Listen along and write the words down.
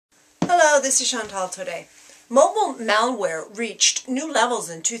Hello, this is Chantal today. Mobile malware reached new levels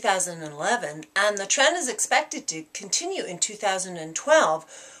in 2011, and the trend is expected to continue in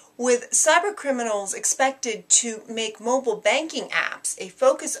 2012, with cybercriminals expected to make mobile banking apps a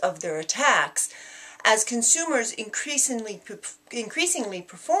focus of their attacks as consumers increasingly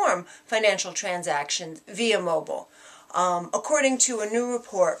perform financial transactions via mobile, according to a new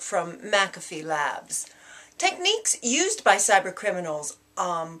report from McAfee Labs. Techniques used by cybercriminals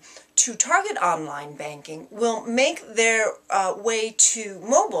to target online banking will make their way to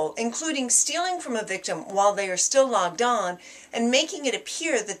mobile, including stealing from a victim while they are still logged on and making it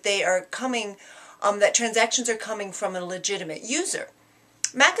appear that they are that transactions are coming from a legitimate user.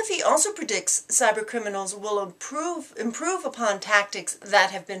 McAfee also predicts cybercriminals will improve upon tactics that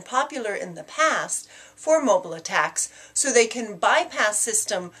have been popular in the past for mobile attacks, so they can bypass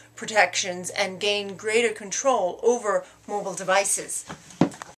system protections and gain greater control over mobile devices.